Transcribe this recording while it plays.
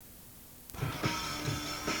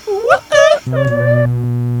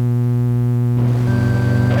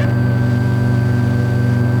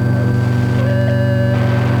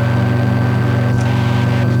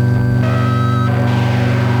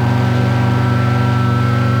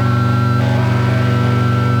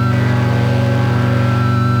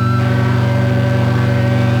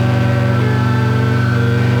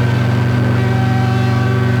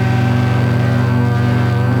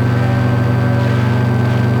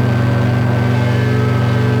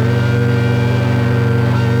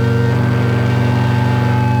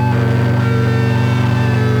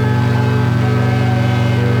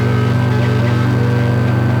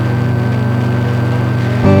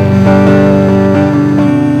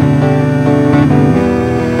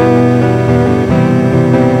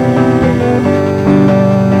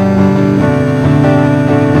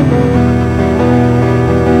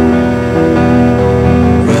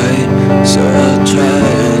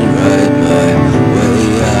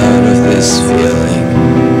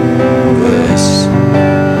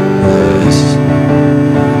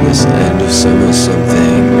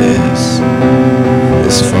somethingness,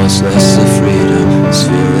 this falseness of freedom, this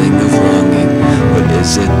feeling of longing. What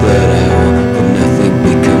is it that I want, but nothing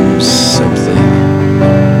becomes something?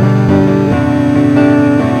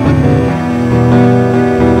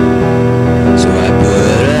 So I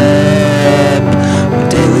put up my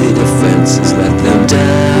daily defenses, let them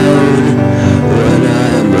down when I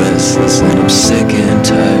am restless and I'm sick and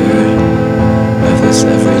tired of this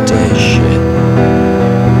everyday shit.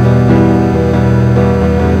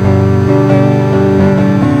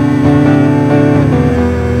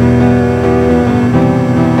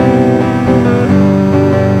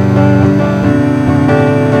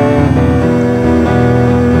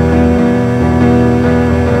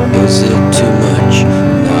 Is it too much?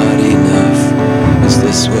 Not enough? Is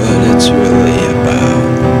this what it's really about?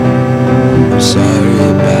 I'm sorry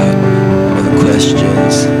about all the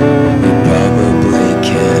questions you probably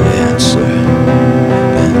can't answer,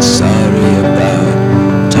 and sorry about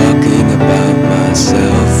talking about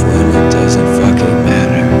myself when it doesn't fucking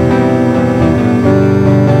matter.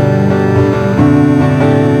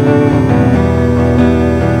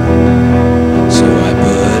 So I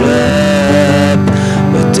put up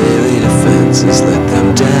my daily defenses, let them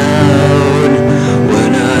down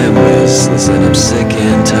when I'm restless and I'm sick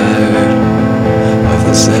and tired of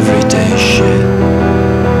this everyday shit.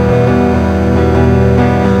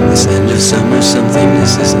 This end of summer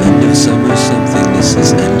somethingness, this end of summer somethingness,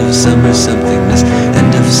 this end of summer somethingness,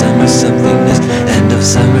 end of summer somethingness, end of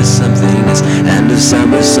summer somethingness, end of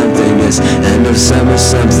summer somethingness, end of summer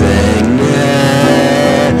something.